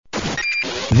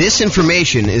This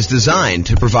information is designed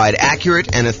to provide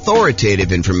accurate and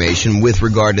authoritative information with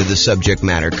regard to the subject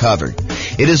matter covered.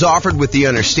 It is offered with the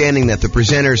understanding that the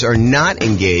presenters are not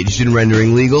engaged in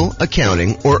rendering legal,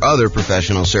 accounting, or other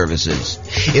professional services.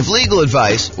 If legal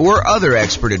advice or other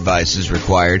expert advice is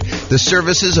required, the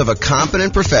services of a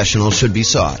competent professional should be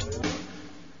sought.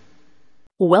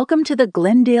 Welcome to the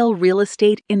Glendale Real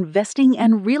Estate Investing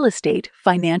and Real Estate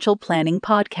Financial Planning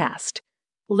Podcast.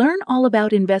 Learn all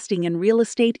about investing in real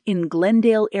estate in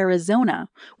Glendale, Arizona,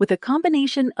 with a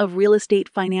combination of real estate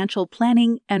financial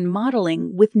planning and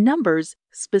modeling with numbers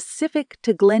specific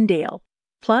to Glendale,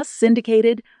 plus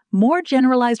syndicated, more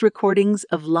generalized recordings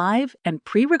of live and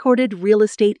pre-recorded real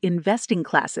estate investing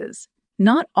classes,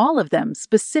 not all of them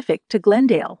specific to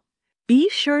Glendale. Be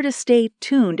sure to stay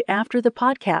tuned after the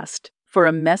podcast for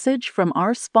a message from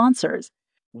our sponsors.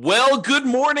 Well, good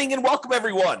morning and welcome,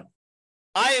 everyone.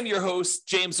 I am your host,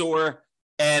 James Orr,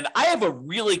 and I have a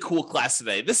really cool class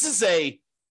today. This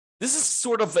is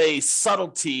sort of a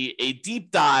subtlety, a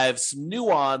deep dive, some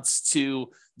nuance to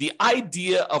the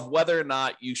idea of whether or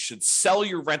not you should sell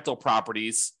your rental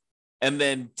properties and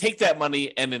then take that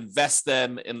money and invest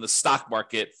them in the stock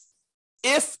market,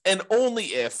 if and only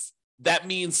if that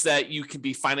means that you can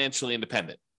be financially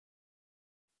independent.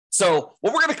 So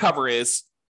what we're going to cover is,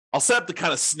 I'll set up the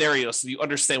kind of scenario so you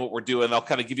understand what we're doing. I'll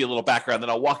kind of give you a little background, then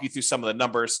I'll walk you through some of the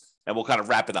numbers and we'll kind of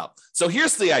wrap it up. So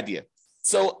here's the idea.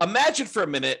 So imagine for a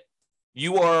minute,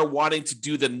 you are wanting to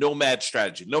do the nomad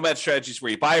strategy. Nomad strategy is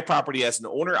where you buy a property as an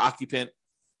owner occupant.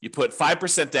 You put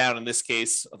 5% down in this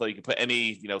case, although you can put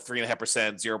any,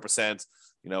 3.5%, 0%,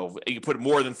 you can put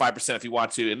more than 5% if you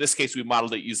want to. In this case, we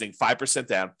modeled it using 5%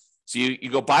 down. So you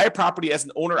go buy a property as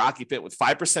an owner occupant with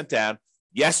 5% down.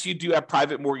 Yes, you do have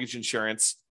private mortgage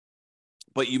insurance,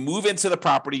 but you move into the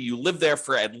property, you live there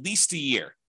for at least a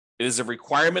year. It is a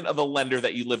requirement of the lender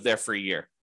that you live there for a year.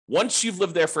 Once you've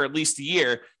lived there for at least a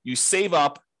year, you save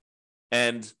up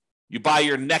and you buy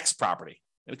your next property.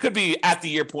 And it could be at the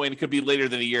year point, it could be later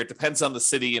than a year. It depends on the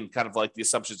city and kind of like the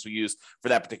assumptions we use for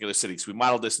that particular city. So we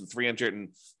modeled this in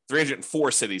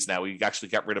 304 cities now. We actually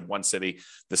got rid of one city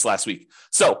this last week.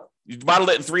 So you modeled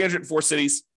it in 304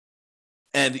 cities.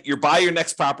 And you buy your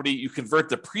next property, you convert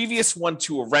the previous one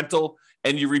to a rental,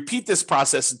 and you repeat this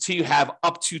process until you have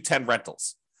up to 10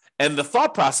 rentals. And the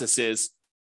thought process is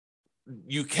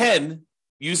you can,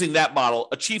 using that model,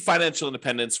 achieve financial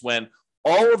independence when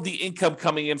all of the income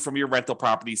coming in from your rental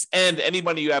properties and any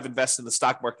money you have invested in the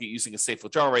stock market using a safe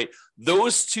withdrawal rate,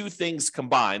 those two things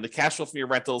combined, the cash flow from your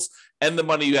rentals and the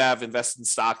money you have invested in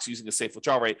stocks using a safe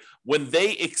withdrawal rate, when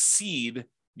they exceed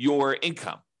your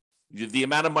income, the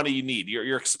amount of money you need,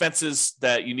 your expenses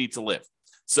that you need to live.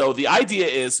 So the idea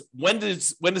is, when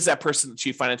does that person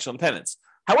achieve financial independence?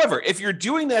 However, if you're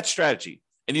doing that strategy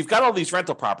and you've got all these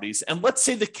rental properties, and let's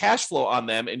say the cash flow on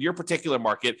them in your particular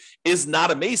market is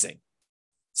not amazing,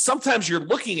 sometimes you're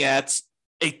looking at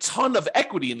a ton of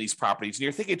equity in these properties and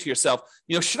you're thinking to yourself,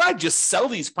 should I just sell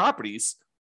these properties,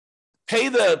 pay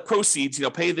the proceeds,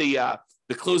 pay the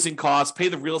closing costs, pay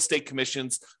the real estate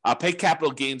commissions, pay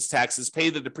capital gains taxes, pay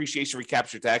the depreciation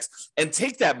recapture tax, and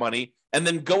take that money and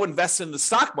then go invest in the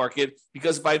stock market?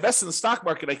 Because if I invest in the stock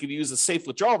market, I can use a safe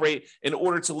withdrawal rate in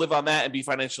order to live on that and be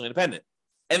financially independent.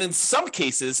 And in some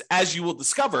cases, as you will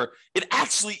discover, it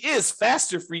actually is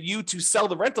faster for you to sell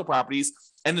the rental properties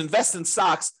and invest in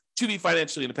stocks to be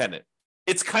financially independent.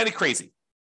 It's kind of crazy.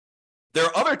 There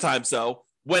are other times, though,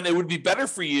 when it would be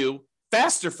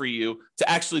faster for you to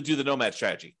actually do the nomad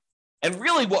strategy. And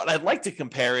really what I'd like to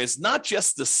compare is not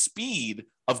just the speed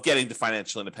of getting to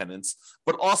financial independence,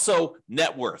 but also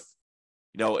net worth.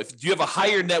 If you have a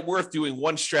higher net worth doing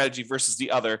one strategy versus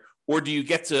the other, or do you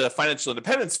get to financial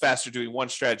independence faster doing one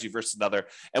strategy versus another?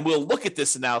 And we'll look at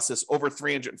this analysis over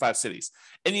 305 cities.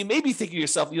 And you may be thinking to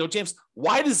yourself, James,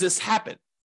 why does this happen?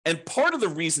 And part of the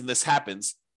reason this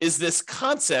happens is this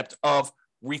concept of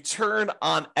return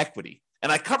on equity.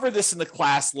 And I covered this in the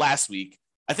class last week.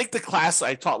 I think the class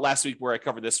I taught last week where I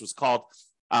covered this was called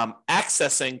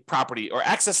Accessing Property or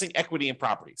Accessing Equity in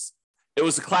Properties. It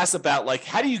was a class about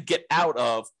how do you get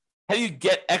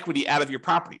equity out of your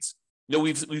properties?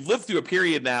 We've lived through a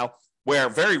period now where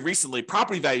very recently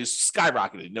property values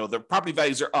skyrocketed. The property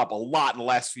values are up a lot in the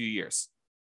last few years.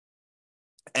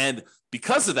 And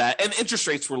because of that, and interest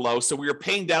rates were low, so we were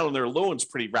paying down on their loans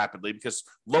pretty rapidly because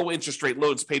low interest rate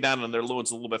loans pay down on their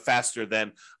loans a little bit faster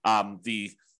than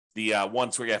the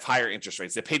ones where you have higher interest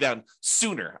rates. They pay down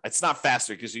sooner. It's not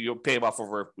faster because you pay them off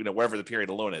over wherever the period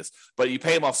of loan is, but you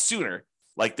pay them off sooner.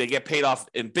 Like they get paid off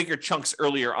in bigger chunks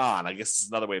earlier on. I guess is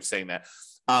another way of saying that.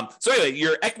 So anyway,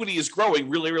 your equity is growing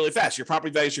really, really fast. Your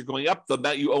property values are going up. The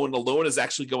amount you owe in the loan is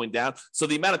actually going down. So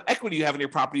the amount of equity you have in your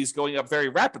property is going up very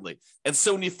rapidly. And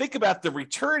so when you think about the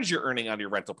returns you're earning on your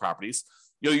rental properties,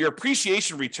 your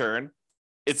appreciation return,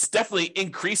 it's definitely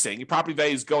increasing. Your property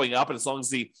value is going up. And as long as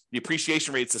the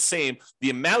appreciation rate is the same, the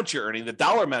amount you're earning, the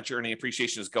dollar amount you're earning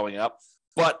appreciation is going up.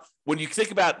 But when you think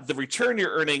about the return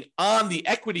you're earning on the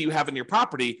equity you have in your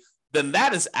property, then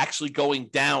that is actually going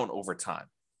down over time.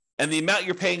 And the amount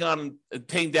you're paying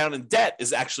down in debt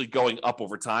is actually going up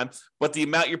over time. But the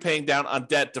amount you're paying down on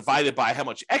debt divided by how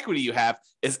much equity you have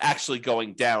is actually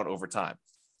going down over time.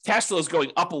 Cash flow is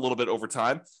going up a little bit over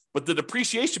time, but the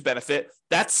depreciation benefit,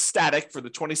 that's static for the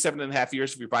 27 and a half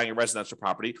years if you're buying a residential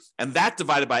property. And that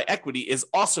divided by equity is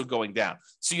also going down.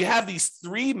 So you have these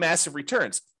three massive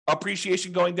returns: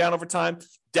 appreciation going down over time,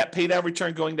 debt pay down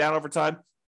return going down over time,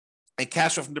 and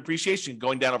cash flow from depreciation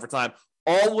going down over time,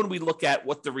 all when we look at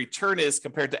what the return is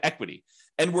compared to equity.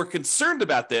 And we're concerned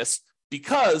about this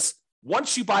because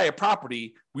once you buy a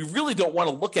property, we really don't want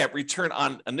to look at return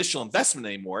on initial investment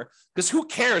anymore, because who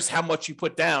cares how much you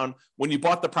put down when you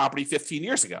bought the property 15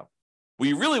 years ago? What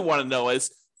you really want to know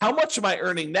is, how much am I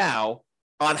earning now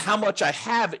on how much I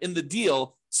have in the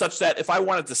deal, such that if I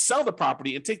wanted to sell the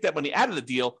property and take that money out of the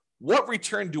deal, what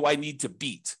return do I need to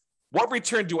beat? What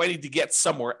return do I need to get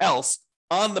somewhere else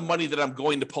on the money that I'm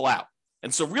going to pull out?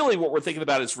 And so really what we're thinking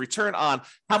about is return on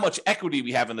how much equity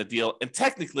we have in the deal. And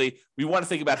technically, we want to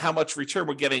think about how much return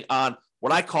we're getting on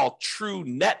what I call true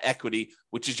net equity,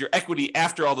 which is your equity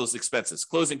after all those expenses: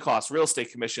 closing costs, real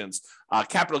estate commissions,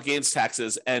 capital gains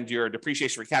taxes, and your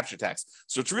depreciation recapture tax.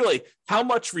 So it's really how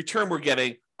much return we're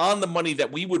getting on the money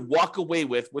that we would walk away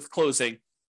with closing,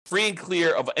 free and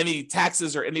clear of any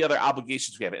taxes or any other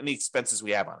obligations we have, any expenses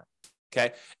we have on it.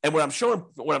 Okay. And what I'm trying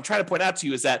to point out to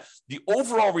you is that the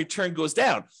overall return goes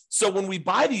down. So when we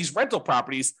buy these rental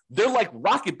properties, they're like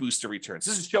rocket booster returns.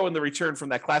 This is showing the return from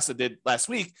that class I did last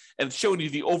week, and it's showing you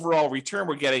the overall return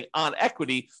we're getting on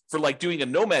equity for like doing a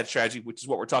nomad strategy, which is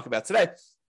what we're talking about today.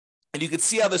 And you can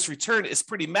see how this return is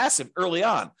pretty massive early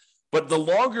on. But the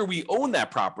longer we own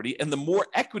that property and the more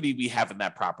equity we have in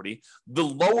that property, the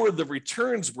lower the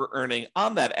returns we're earning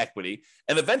on that equity,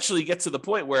 and eventually get to the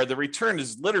point where the return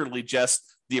is literally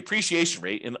just the appreciation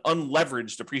rate, an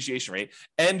unleveraged appreciation rate,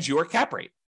 and your cap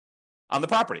rate on the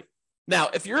property. Now,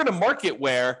 if you're in a market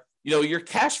where your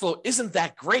cash flow isn't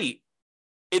that great,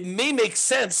 it may make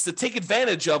sense to take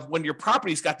advantage of when your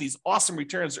property's got these awesome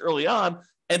returns early on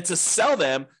and to sell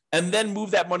them and then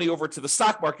move that money over to the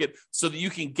stock market so that you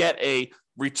can get a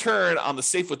return on the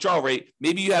safe withdrawal rate.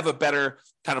 Maybe you have a better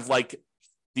kind of like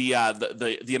the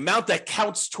amount that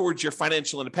counts towards your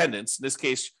financial independence. In this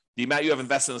case, the amount you have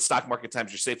invested in the stock market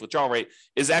times your safe withdrawal rate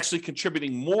is actually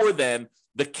contributing more than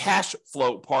the cash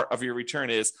flow part of your return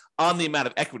is on the amount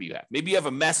of equity you have. Maybe you have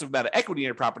a massive amount of equity in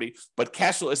your property, but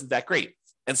cash flow isn't that great.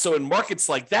 And so in markets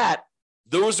like that,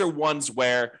 those are ones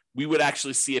where we would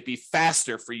actually see it be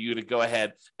faster for you to go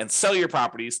ahead and sell your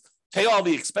properties, pay all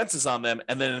the expenses on them,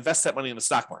 and then invest that money in the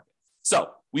stock market. So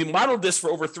we modeled this for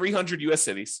over 300 U.S.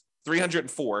 cities.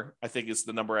 304, I think, is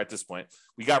the number at this point.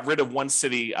 We got rid of one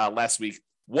city last week.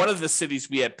 One of the cities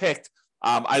we had picked,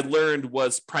 I learned,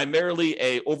 was primarily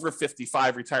a over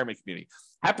 55 retirement community.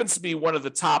 Happens to be one of the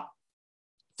top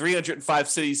 305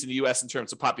 cities in the U.S. in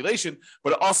terms of population,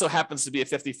 but it also happens to be a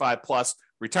 55 plus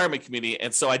retirement community.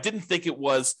 And so I didn't think it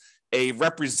was a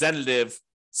representative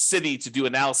city to do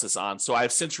analysis on. So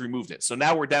I've since removed it. So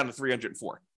now we're down to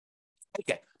 304.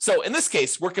 Okay. So in this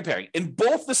case, we're comparing in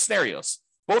both the scenarios,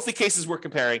 both the cases we're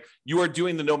comparing, you are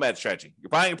doing the nomad strategy. You're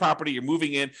buying a property, you're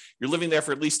moving in, you're living there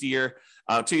for at least a year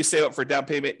until you save up for a down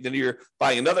payment. Then you're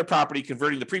buying another property,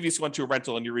 converting the previous one to a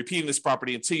rental, and you're repeating this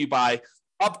property until you buy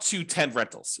up to 10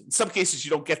 rentals. In some cases,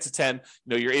 you don't get to 10.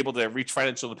 You're able to reach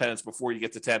financial independence before you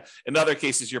get to 10. In other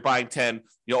cases, you're buying 10,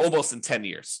 almost in 10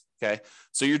 years. Okay.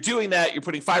 So you're doing that. You're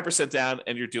putting 5% down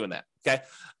and you're doing that. Okay.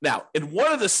 Now, in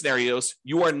one of the scenarios,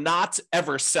 you are not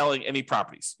ever selling any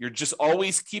properties. You're just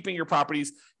always keeping your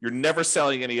properties. You're never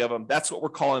selling any of them. That's what we're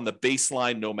calling the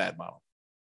baseline nomad model.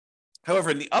 However,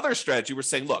 in the other strategy, we're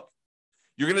saying, look,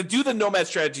 you're going to do the nomad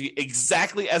strategy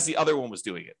exactly as the other one was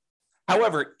doing it.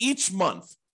 However, each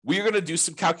month, we're going to do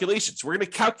some calculations. We're going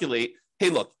to calculate, hey,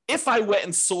 look, if I went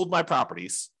and sold my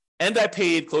properties and I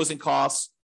paid closing costs,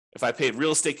 if I paid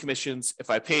real estate commissions, if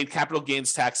I paid capital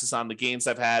gains taxes on the gains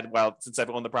I've had since I've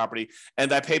owned the property,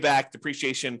 and I pay back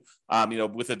depreciation,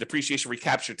 with a depreciation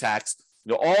recapture tax,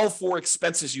 all 4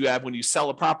 expenses you have when you sell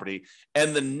a property,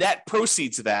 and the net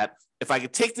proceeds of that if I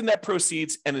could take the net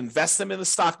proceeds and invest them in the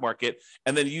stock market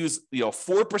and then use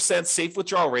 4% safe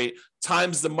withdrawal rate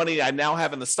times the money I now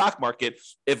have in the stock market,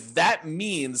 if that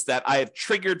means that I have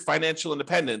triggered financial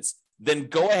independence, then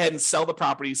go ahead and sell the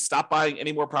properties, stop buying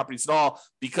any more properties at all,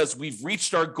 because we've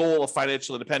reached our goal of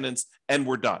financial independence and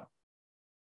we're done.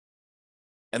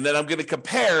 And then I'm going to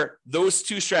compare those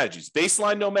two strategies,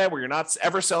 baseline Nomad, where you're not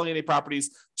ever selling any properties,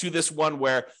 to this one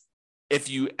where if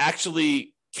you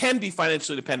actually can be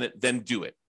financially independent, then do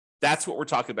it. That's what we're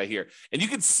talking about here. And you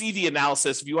can see the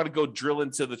analysis if you want to go drill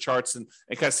into the charts and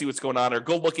kind of see what's going on, or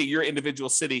go look at your individual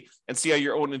city and see how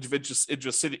your own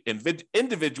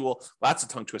individual lots of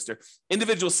tongue twister,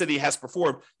 individual city has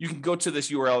performed. You can go to this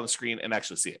URL on the screen and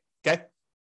actually see it. Okay.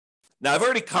 Now, I've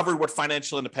already covered what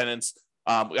financial independence.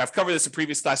 I've covered this in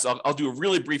previous classes. I'll do a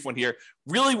really brief one here.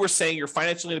 Really, we're saying you're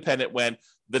financially independent when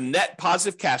the net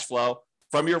positive cash flow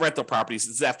from your rental properties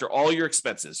is after all your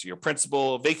expenses, your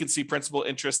principal, vacancy, principal,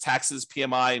 interest, taxes,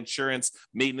 PMI, insurance,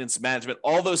 maintenance, management,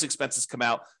 all those expenses come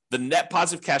out. The net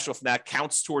positive cash flow from that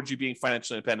counts towards you being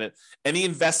financially independent. Any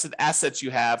invested assets you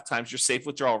have times your safe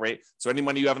withdrawal rate. So any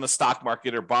money you have in the stock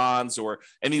market or bonds, or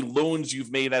any loans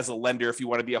you've made as a lender, if you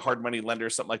want to be a hard money lender or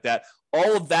something like that,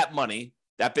 all of that money,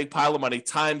 that big pile of money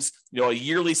times a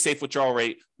yearly safe withdrawal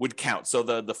rate would count. So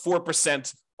the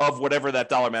 4% of whatever that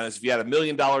dollar amount is. If you had $1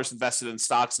 million invested in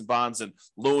stocks and bonds and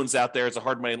loans out there as a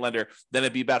hard money lender, then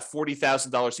it'd be about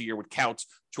 $40,000 a year would count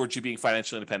towards you being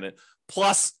financially independent.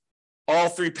 Plus all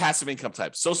three passive income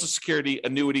types: Social Security,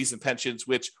 annuities, and pensions,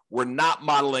 which we're not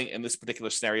modeling in this particular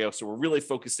scenario. So we're really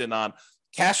focused in on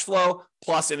cash flow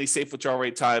plus any safe withdrawal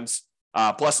rate times,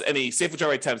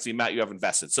 the amount you have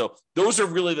invested. So those are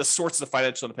really the sorts of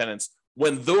financial independence.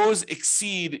 When those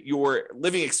exceed your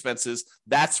living expenses,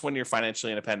 that's when you're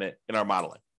financially independent in our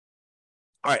modeling.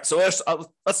 All right, so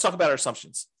let's talk about our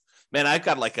assumptions. Man, I've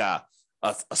got like a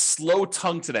slow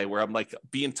tongue today where I'm like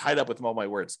being tied up with all my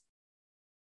words.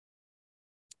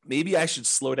 Maybe I should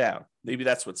slow down. Maybe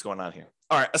that's what's going on here.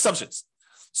 All right, assumptions.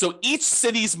 So each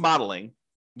city's modeling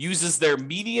uses their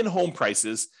median home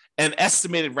prices and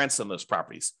estimated rents on those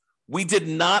properties. We did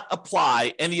not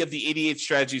apply any of the 88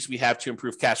 strategies we have to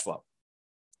improve cash flow.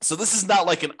 So this is not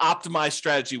like an optimized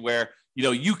strategy where,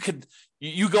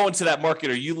 you go into that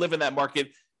market or you live in that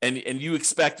market and you're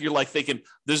like thinking,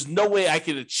 there's no way I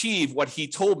can achieve what he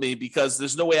told me because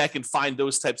there's no way I can find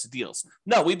those types of deals.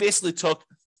 No, we basically took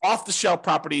off the shelf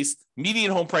properties,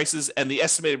 median home prices, and the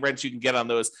estimated rents you can get on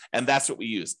those. And that's what we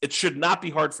use. It should not be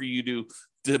hard for you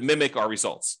to mimic our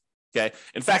results. Okay.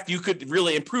 In fact, you could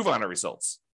really improve on our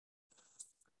results.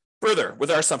 Further, with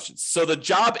our assumptions. So the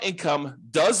job income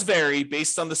does vary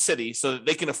based on the city so that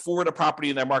they can afford a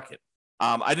property in their market.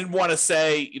 I didn't want to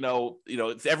say,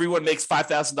 if everyone makes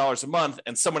 $5,000 a month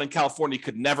and someone in California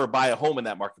could never buy a home in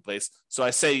that marketplace. So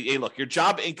I say, hey, look, your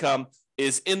job income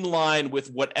is in line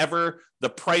with whatever the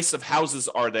price of houses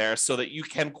are there so that you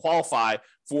can qualify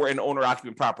for an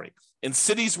owner-occupant property. In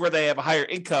cities where they have a higher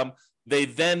income, they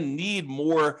then need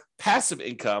more passive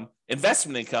income,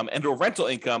 investment income, and or rental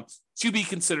income to be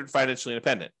considered financially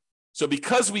independent. So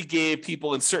because we gave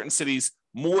people in certain cities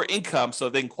more income so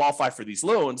they can qualify for these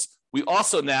loans, we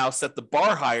also now set the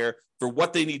bar higher for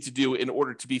what they need to do in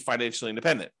order to be financially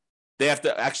independent. They have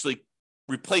to actually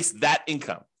replace that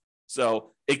income.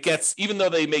 So it gets, even though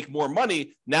they make more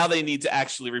money, now they need to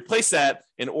actually replace that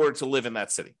in order to live in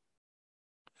that city.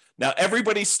 Now,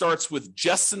 everybody starts with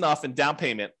just enough in down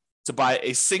payment to buy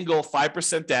a single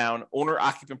 5% down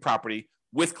owner-occupant property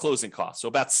with closing costs. So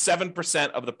about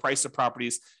 7% of the price of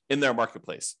properties in their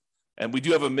marketplace. And we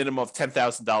do have a minimum of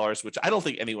 $10,000, which I don't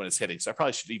think anyone is hitting. So I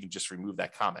probably should even just remove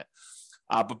that comment.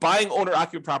 But buying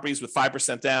owner-occupant properties with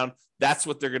 5% down, that's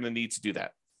what they're going to need to do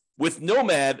that. With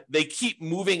Nomad, they keep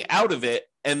moving out of it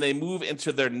and they move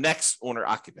into their next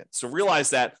owner-occupant. So realize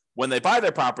that when they buy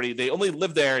their property, they only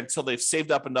live there until they've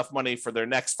saved up enough money for their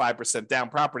next 5% down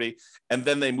property, and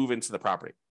then they move into the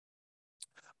property.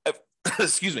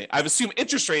 Excuse me. I've assumed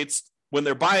interest rates when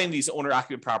they're buying these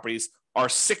owner-occupant properties are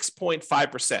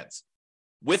 6.5%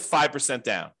 with 5%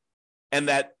 down. And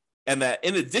that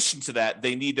in addition to that,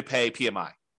 they need to pay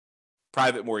PMI,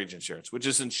 private mortgage insurance, which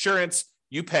is insurance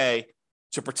you pay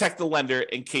to protect the lender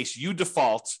in case you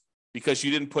default because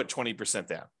you didn't put 20%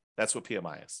 down. That's what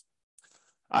PMI is.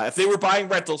 If they were buying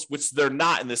rentals, which they're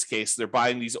not in this case, they're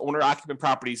buying these owner-occupant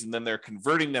properties and then they're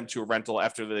converting them to a rental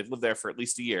after they've lived there for at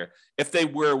least a year. If they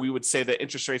were, we would say that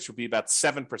interest rates would be about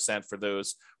 7% for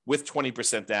those with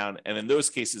 20% down. And in those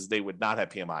cases, they would not have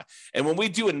PMI. And when we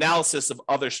do analysis of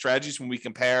other strategies, when we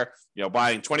compare,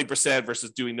 buying 20%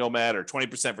 versus doing Nomad, or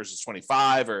 20% versus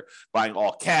 25, or buying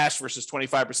all cash versus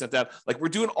 25% down, like we're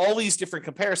doing all these different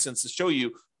comparisons to show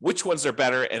you which ones are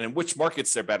better and in which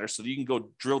markets they're better, so that you can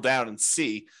go drill down and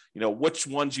see, which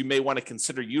ones you may want to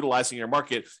consider utilizing in your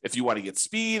market if you want to get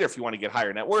speed or if you want to get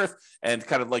higher net worth, and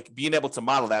kind of like being able to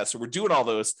model that. So we're doing all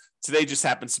those. Today just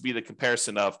happens to be the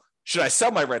comparison of, should I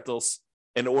sell my rentals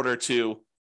in order to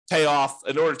invest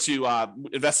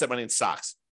that money in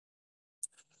stocks?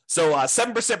 So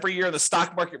 7% per year in the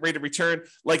stock market rate of return,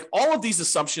 like all of these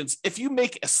assumptions, if you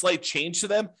make a slight change to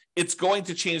them, it's going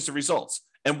to change the results.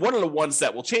 And one of the ones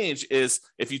that will change is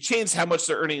if you change how much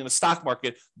they're earning in the stock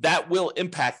market, that will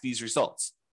impact these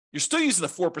results. You're still using the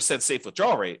 4% safe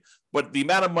withdrawal rate, but the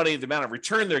amount of money, the amount of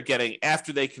return they're getting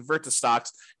after they convert to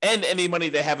stocks, and any money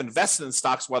they have invested in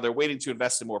stocks while they're waiting to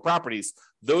invest in more properties,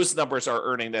 those numbers are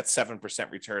earning that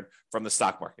 7% return from the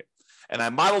stock market. And I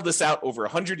modeled this out over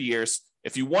 100 years.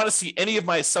 If you want to see any of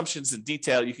my assumptions in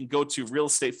detail, you can go to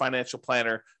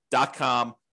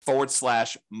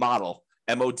realestatefinancialplanner.com/model,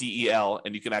 MODEL,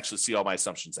 and you can actually see all my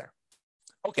assumptions there.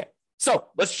 Okay, so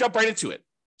let's jump right into it.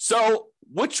 So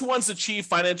which ones achieve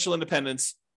financial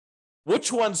independence?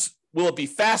 Which ones will it be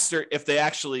faster if they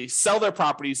actually sell their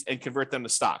properties and convert them to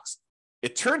stocks?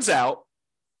 It turns out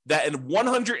that in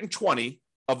 120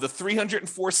 of the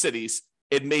 304 cities,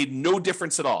 it made no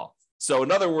difference at all. So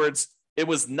in other words, it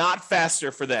was not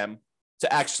faster for them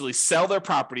to actually sell their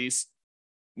properties,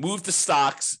 move to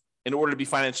stocks in order to be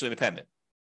financially independent.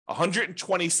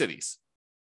 120 cities,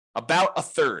 about a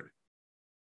third.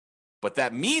 But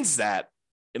that means that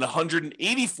in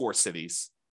 184 cities,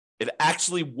 it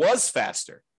actually was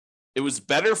faster. It was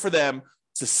better for them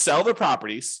to sell their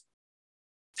properties,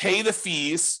 pay the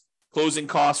fees, closing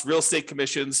costs, real estate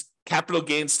commissions, capital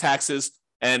gains taxes,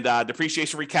 and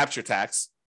depreciation recapture tax.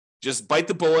 Just bite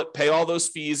the bullet, pay all those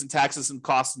fees and taxes and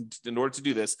costs in order to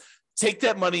do this. Take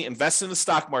that money, invest in the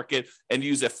stock market, and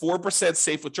use a 4%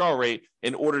 safe withdrawal rate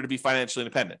in order to be financially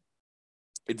independent.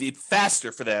 It'd be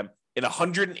faster for them in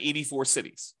 184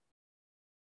 cities.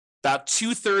 About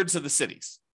 2/3 of the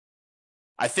cities.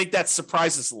 I think that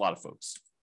surprises a lot of folks.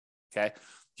 Okay.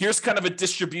 Here's kind of a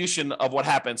distribution of what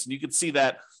happens. And you can see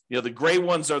that, the gray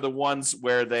ones are the ones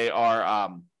where they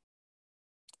are,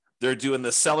 they're doing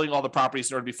the selling all the properties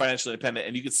in order to be financially independent.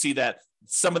 And you can see that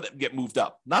some of them get moved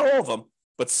up. Not all of them,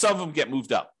 but some of them get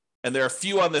moved up. And there are a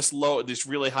few on this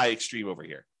really high extreme over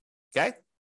here. Okay.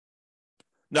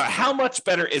 Now, how much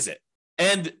better is it?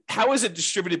 And how is it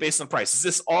distributed based on price? Is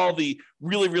this all the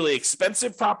really, really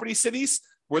expensive property cities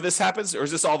where this happens? Or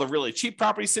is this all the really cheap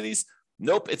property cities?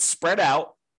 Nope, it's spread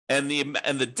out. And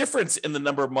the difference in the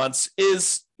number of months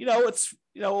is, it's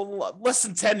less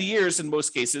than 10 years in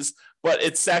most cases, but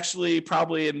it's actually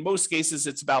probably in most cases,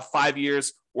 it's about 5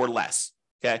 years or less.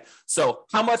 Okay. So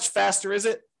how much faster is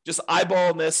it? Just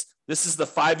eyeballing this. This is the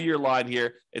 5-year line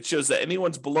here. It shows that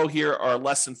anyone's below here are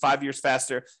less than 5 years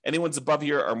faster. Anyone's above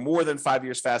here are more than 5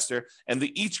 years faster. And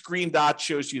each green dot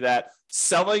shows you that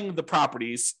selling the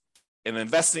properties and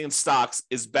investing in stocks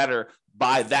is better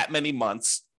by that many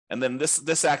months. And then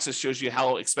this axis shows you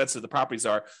how expensive the properties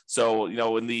are. So,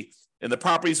 in the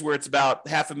properties where it's about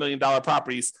 $500,000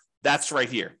 properties, that's right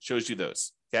here, shows you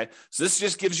those. Okay. So this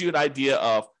just gives you an idea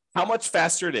of how much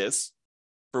faster it is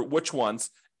for which ones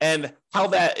and how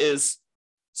that is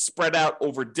spread out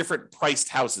over different priced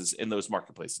houses in those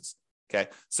marketplaces. Okay.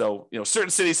 So,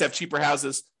 certain cities have cheaper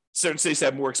houses, certain cities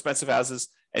have more expensive houses,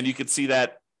 and you can see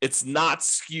that it's not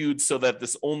skewed so that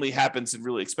this only happens in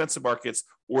really expensive markets,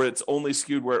 or it's only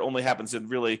skewed where it only happens in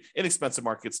really inexpensive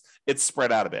markets. It's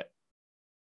spread out a bit.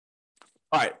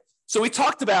 All right. So we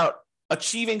talked about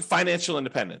achieving financial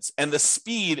independence and the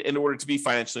speed in order to be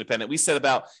financially independent. We said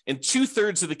about in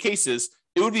 2/3 of the cases,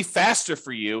 it would be faster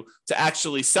for you to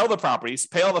actually sell the properties,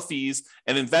 pay all the fees,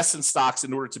 and invest in stocks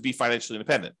in order to be financially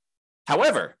independent.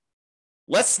 However,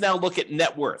 let's now look at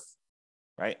net worth,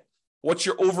 right? What's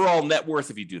your overall net worth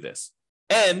if you do this?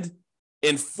 And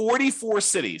in 44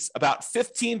 cities, about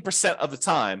 15% of the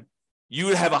time, you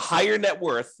would have a higher net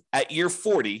worth at year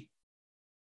 40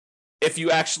 if you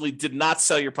actually did not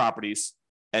sell your properties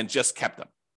and just kept them.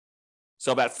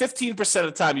 So about 15%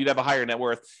 of the time, you'd have a higher net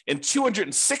worth. In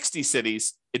 260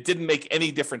 cities, it didn't make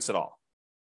any difference at all.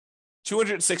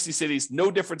 260 cities, no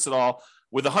difference at all.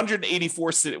 With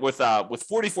 184 with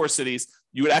 44 cities,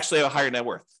 you would actually have a higher net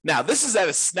worth. Now, this is at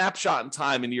a snapshot in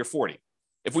time in year 40.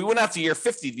 If we went out to year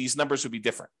 50, these numbers would be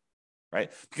different,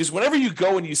 right? Because whenever you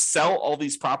go and you sell all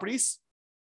these properties,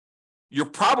 you're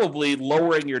probably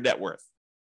lowering your net worth.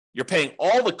 You're paying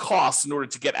all the costs in order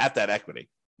to get at that equity.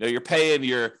 You're paying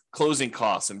your closing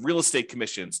costs and real estate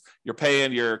commissions. You're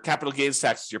paying your capital gains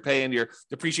taxes. You're paying your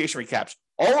depreciation recapture.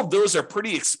 All of those are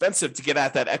pretty expensive to get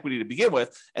at that equity to begin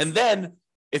with. And then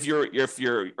if you're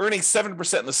earning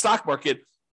 7% in the stock market,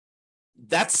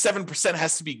 that 7%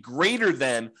 has to be greater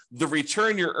than the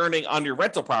return you're earning on your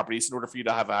rental properties in order for you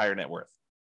to have a higher net worth,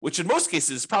 which in most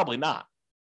cases is probably not.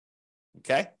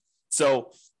 Okay.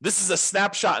 So this is a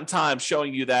snapshot in time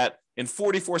showing you that in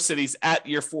 44 cities at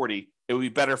year 40, it would be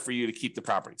better for you to keep the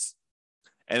properties.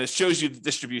 And it shows you the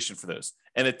distribution for those.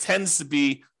 And it tends to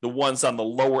be the ones on the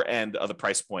lower end of the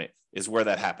price point is where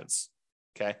that happens.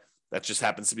 Okay. That just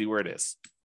happens to be where it is.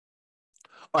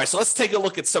 All right. So let's take a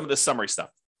look at some of the summary stuff.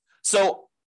 So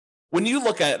when you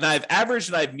look at it, and I have average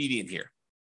and I have median here.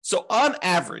 So on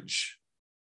average,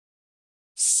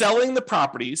 selling the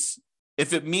properties,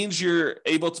 if it means you're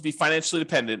able to be financially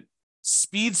independent,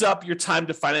 speeds up your time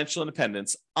to financial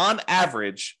independence on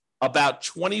average about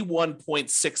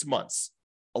 21.6 months,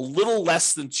 a little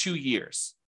less than 2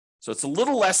 years. So it's a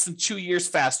little less than 2 years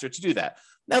faster to do that.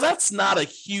 Now, that's not a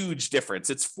huge difference.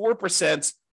 It's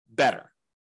 4% better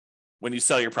when you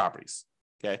sell your properties.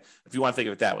 Okay, if you want to think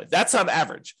of it that way. That's on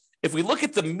average. If we look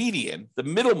at the median, the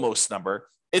middlemost number,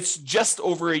 it's just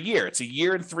over a year. It's a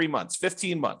year and 3 months,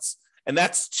 15 months. And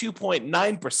that's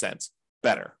 2.9%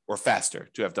 better or faster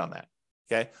to have done that.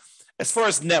 Okay. As far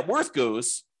as net worth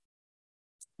goes,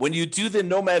 when you do the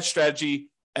nomad strategy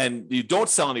and you don't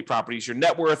sell any properties, your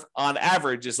net worth on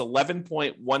average is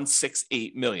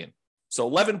 11.168 million. So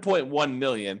 11.1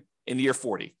 million in year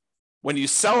 40. When you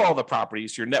sell all the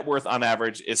properties, your net worth on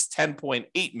average is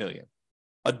 10.8 million,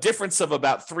 a difference of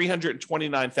about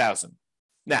 329,000.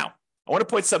 Now, I want to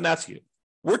point something out to you.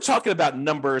 We're talking about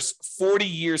numbers 40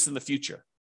 years in the future.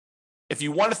 If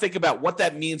you want to think about what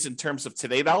that means in terms of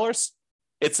today dollars,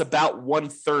 it's about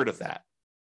 1/3 of that.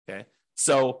 Okay.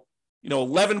 So,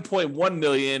 11.1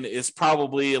 million is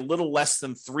probably a little less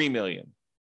than 3 million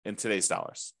in today's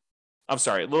dollars. I'm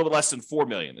sorry, a little bit less than 4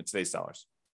 million in today's dollars.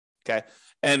 Okay.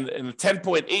 And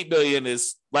 10.8 million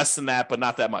is less than that, but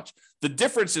not that much. The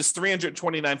difference is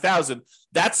 329,000.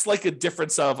 That's like a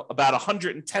difference of about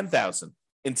 110,000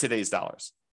 in today's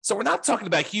dollars. So we're not talking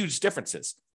about huge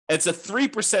differences. It's a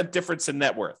 3% difference in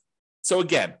net worth. So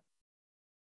again,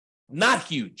 not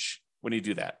huge when you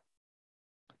do that.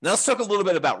 Now let's talk a little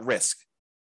bit about risk.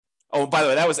 Oh, by the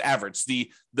way, that was average.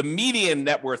 The median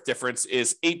net worth difference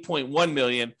is 8.1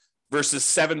 million versus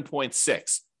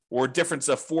 7.6, or a difference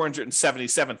of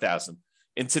 477,000.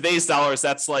 In today's dollars,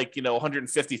 that's like,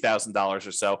 $150,000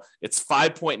 or so. It's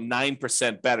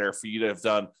 5.9% better for you to have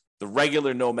done the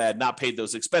regular nomad, not paid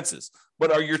those expenses.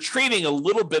 But you're trading a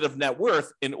little bit of net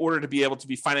worth in order to be able to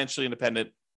be financially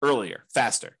independent earlier,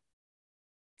 faster.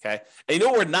 Okay. And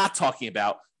what we're not talking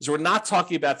about is we're not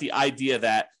talking about the idea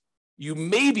that you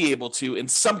may be able to, in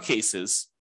some cases,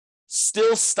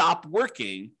 still stop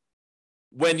working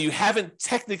when you haven't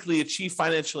technically achieved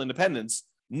financial independence,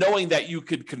 knowing that you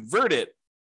could convert it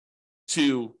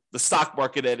to the stock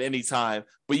market at any time,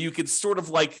 but you could sort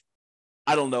of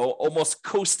almost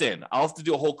coast in. I'll have to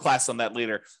do a whole class on that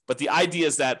later. But the idea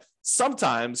is that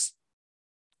sometimes,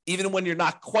 even when you're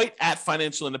not quite at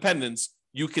financial independence,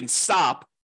 you can stop,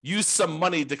 use some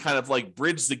money to kind of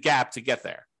bridge the gap to get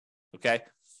there. Okay.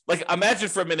 Imagine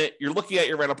for a minute, you're looking at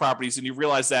your rental properties and you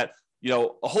realize that,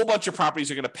 a whole bunch of properties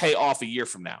are going to pay off a year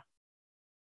from now,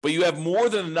 but you have more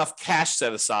than enough cash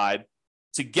set aside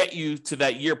to get you to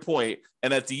that year point.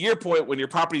 And at the year point, when your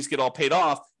properties get all paid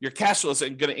off, your cash flows are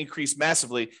going to increase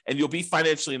massively and you'll be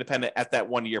financially independent at that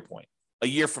 1 year point, a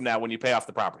year from now when you pay off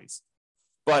the properties.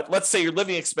 But let's say your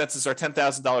living expenses are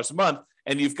 $10,000 a month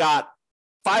and you've got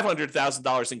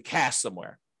 $500,000 in cash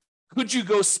somewhere. Could you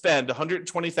go spend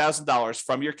 $120,000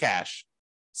 from your cash,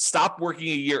 stop working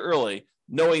a year early,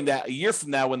 knowing that a year from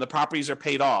now when the properties are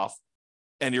paid off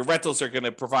and your rentals are going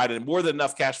to provide more than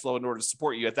enough cash flow in order to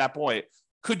support you at that point,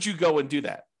 could you go and do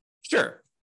that? Sure.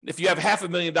 If you have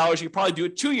 $500,000, you could probably do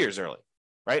it 2 years early,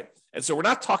 right? And so we're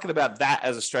not talking about that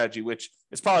as a strategy, which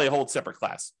is probably a whole separate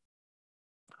class.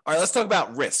 All right, let's talk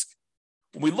about risk.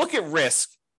 When we look at risk,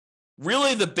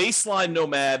 really the baseline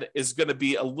nomad is going to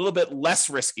be a little bit less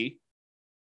risky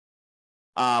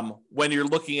when you're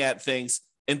looking at things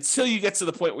until you get to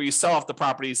the point where you sell off the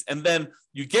properties and then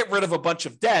you get rid of a bunch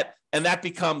of debt, and that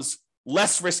becomes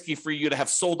less risky for you to have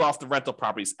sold off the rental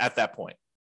properties at that point.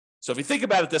 So if you think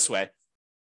about it this way,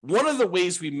 one of the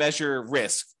ways we measure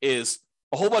risk is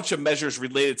a whole bunch of measures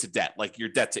related to debt, like your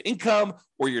debt to income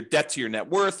or your debt to your net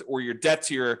worth or your debt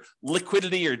to your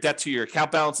liquidity or debt to your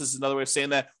account balance is another way of saying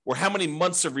that, or how many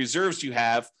months of reserves you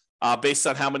have based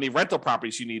on how many rental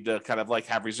properties you need to kind of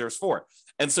have reserves for.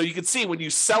 And so you can see when you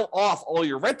sell off all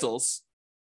your rentals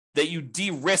that you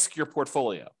de-risk your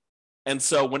portfolio. And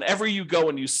so whenever you go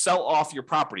and you sell off your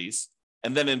properties,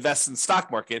 and then invest in the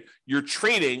stock market, you're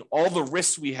trading all the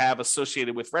risks we have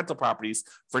associated with rental properties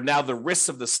for now the risks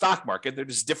of the stock market. They're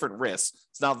just different risks.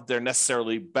 It's not that they're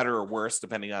necessarily better or worse,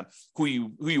 depending on who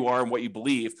you are and what you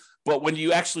believe. But when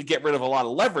you actually get rid of a lot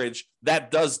of leverage,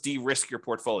 that does de-risk your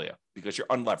portfolio because you're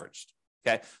unleveraged.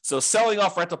 Okay. So selling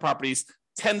off rental properties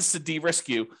tends to de-risk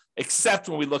you, except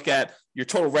when we look at your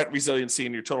total rent resiliency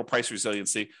and your total price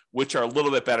resiliency, which are a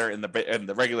little bit better in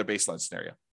the regular baseline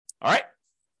scenario. All right.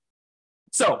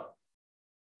 So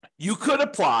you could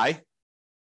apply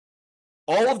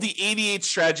all of the 88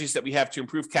 strategies that we have to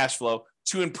improve cash flow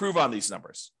to improve on these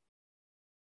numbers.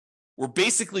 We're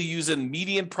basically using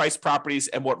median price properties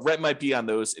and what rent might be on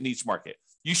those in each market.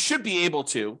 You should be able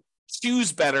to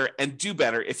choose better and do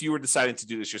better if you were deciding to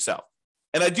do this yourself.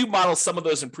 And I do model some of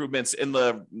those improvements in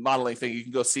the modeling thing. You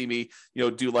can go see me,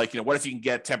 do like, what if you can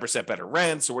get 10% better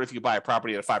rents, or what if you buy a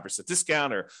property at a 5%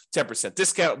 discount or 10%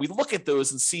 discount? We look at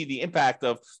those and see the impact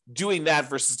of doing that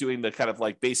versus doing the kind of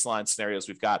like baseline scenarios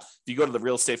we've got. If you go to the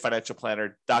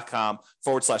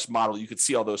realestatefinancialplanner.com/model, you can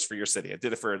see all those for your city. I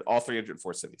did it for all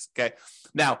 304 cities. Okay.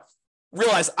 Now,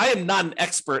 realize I am not an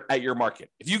expert at your market.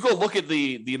 If you go look at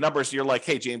the numbers, you're like,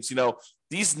 hey, James,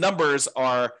 these numbers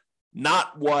are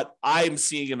not what I'm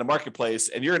seeing in the marketplace,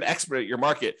 and you're an expert at your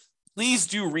market, please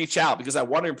do reach out because I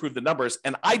want to improve the numbers.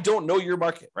 And I don't know your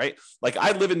market, right? Like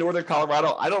I live in Northern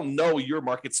Colorado. I don't know your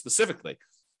market specifically,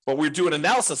 but we're doing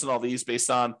analysis on all these based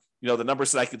on, the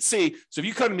numbers that I could see. So if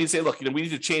you come to me and say, look, we need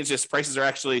to change this. Prices are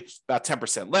actually about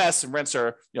 10% less and rents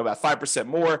are, about 5%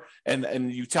 more.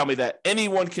 And you tell me that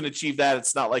anyone can achieve that.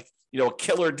 It's not like, a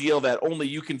killer deal that only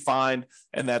you can find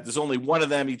and that there's only one of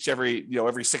them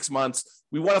every 6 months.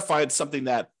 We want to find something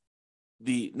that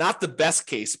not the best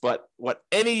case, but what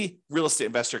any real estate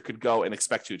investor could go and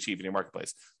expect to achieve in your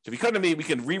marketplace. So if you come to me, we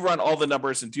can rerun all the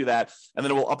numbers and do that. And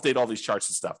then we'll update all these charts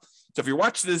and stuff. So if you're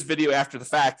watching this video after the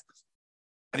fact,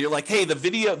 and you're like, hey,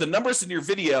 the numbers in your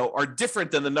video are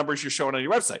different than the numbers you're showing on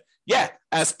your website. Yeah,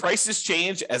 as prices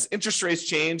change, as interest rates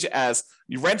change, as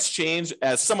your rents change,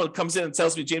 as someone comes in and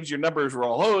tells me, James, your numbers were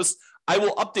all hosed, I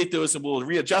will update those and we'll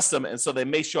readjust them. And so they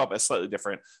may show up as slightly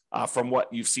different from what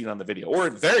you've seen on the video, or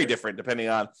very different depending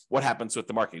on what happens with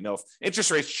the market. If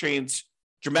interest rates change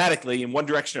dramatically in one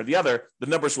direction or the other, the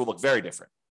numbers will look very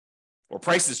different. Or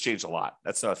prices change a lot.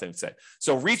 That's another thing to say.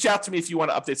 So reach out to me if you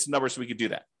want to update some numbers so we can do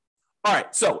that. All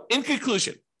right. So in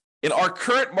conclusion, in our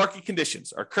current market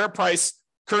conditions, our current price,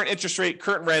 current interest rate,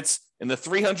 current rents in the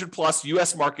 300 plus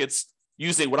US markets,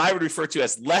 using what I would refer to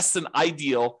as less than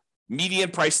ideal median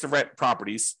price to rent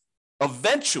properties,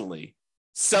 eventually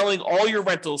selling all your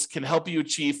rentals can help you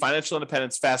achieve financial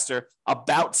independence faster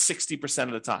about 60%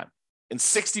 of the time. In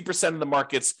 60% of the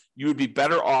markets, you would be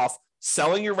better off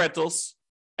selling your rentals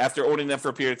after owning them for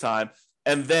a period of time,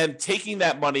 and then taking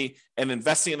that money and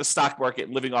investing in the stock market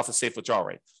and living off a safe withdrawal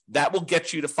rate. That will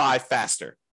get you to 5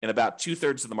 faster in about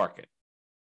 2/3 of the market,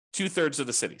 2/3 of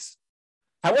the cities.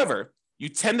 However, you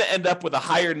tend to end up with a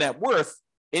higher net worth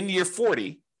in year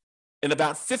 40 in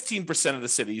about 15% of the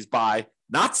cities by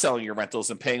not selling your rentals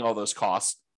and paying all those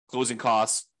costs, closing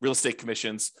costs, real estate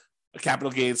commissions, capital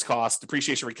gains costs,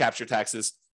 depreciation recapture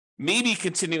taxes, maybe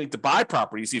continuing to buy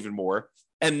properties even more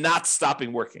and not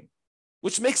stopping working.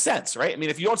 Which makes sense, right? I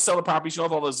mean, if you don't sell the properties, you don't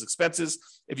have all those expenses.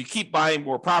 If you keep buying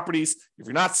more properties, if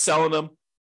you're not selling them,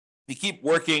 you keep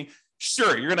working,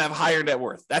 sure, you're going to have higher net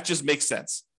worth. That just makes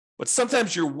sense. But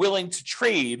sometimes you're willing to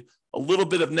trade a little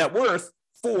bit of net worth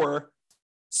for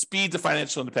speed to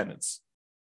financial independence.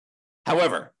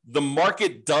 However, the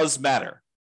market does matter.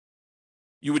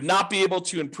 You would not be able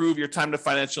to improve your time to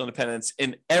financial independence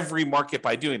in every market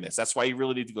by doing this. That's why you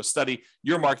really need to go study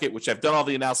your market, which I've done all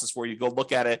the analysis for you. Go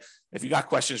look at it. If you got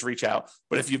questions, reach out.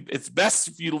 But it's best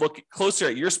if you look closer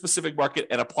at your specific market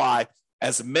and apply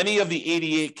as many of the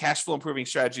 88 cash flow improving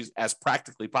strategies as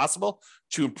practically possible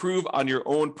to improve on your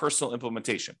own personal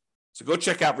implementation. So go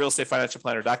check out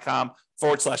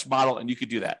realestatefinancialplanner.com/model, and you could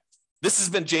do that. This has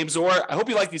been James Orr. I hope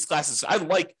you like these classes. I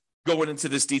like going into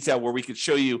this detail where we could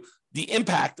show you the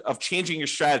impact of changing your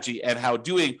strategy and how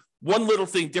doing one little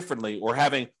thing differently or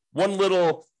having one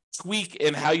little tweak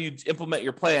in how you implement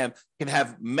your plan can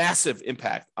have massive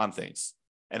impact on things,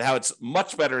 and how it's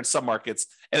much better in some markets.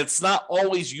 And it's not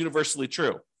always universally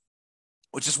true,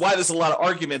 which is why there's a lot of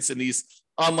arguments in these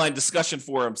online discussion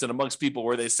forums and amongst people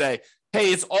where they say,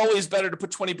 hey, it's always better to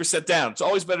put 20% down. It's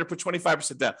always better to put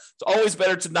 25% down. It's always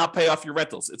better to not pay off your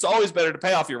rentals. It's always better to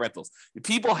pay off your rentals.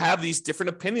 People have these different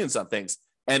opinions on things.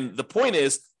 And the point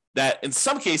is that in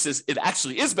some cases, it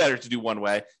actually is better to do one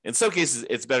way. In some cases,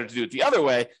 it's better to do it the other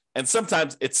way. And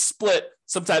sometimes it's split.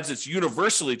 Sometimes it's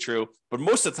universally true, but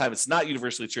most of the time it's not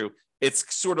universally true.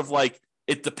 It's sort of like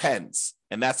It depends.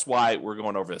 And that's why we're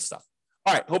going over this stuff.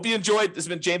 All right. Hope you enjoyed. This has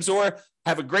been James Orr.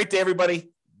 Have a great day, everybody.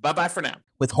 Bye-bye for now.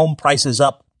 With home prices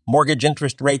up, mortgage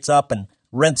interest rates up, and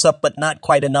rents up but not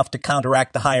quite enough to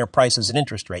counteract the higher prices and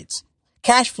interest rates,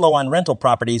 cash flow on rental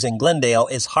properties in Glendale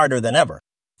is harder than ever.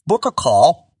 Book a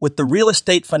call with the Real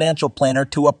Estate Financial Planner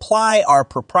to apply our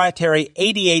proprietary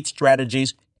 88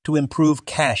 strategies to improve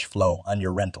cash flow on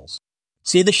your rentals.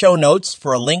 See the show notes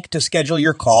for a link to schedule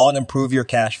your call and improve your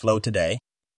cash flow today.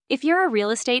 If you're a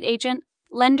real estate agent,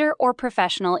 lender, or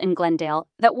professional in Glendale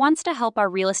that wants to help our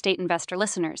real estate investor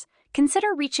listeners,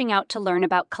 consider reaching out to learn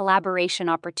about collaboration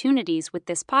opportunities with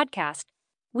this podcast.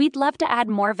 We'd love to add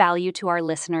more value to our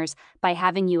listeners by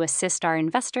having you assist our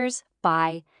investors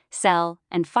buy, sell,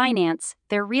 and finance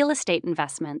their real estate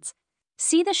investments.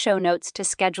 See the show notes to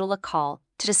schedule a call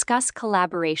to discuss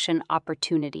collaboration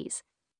opportunities.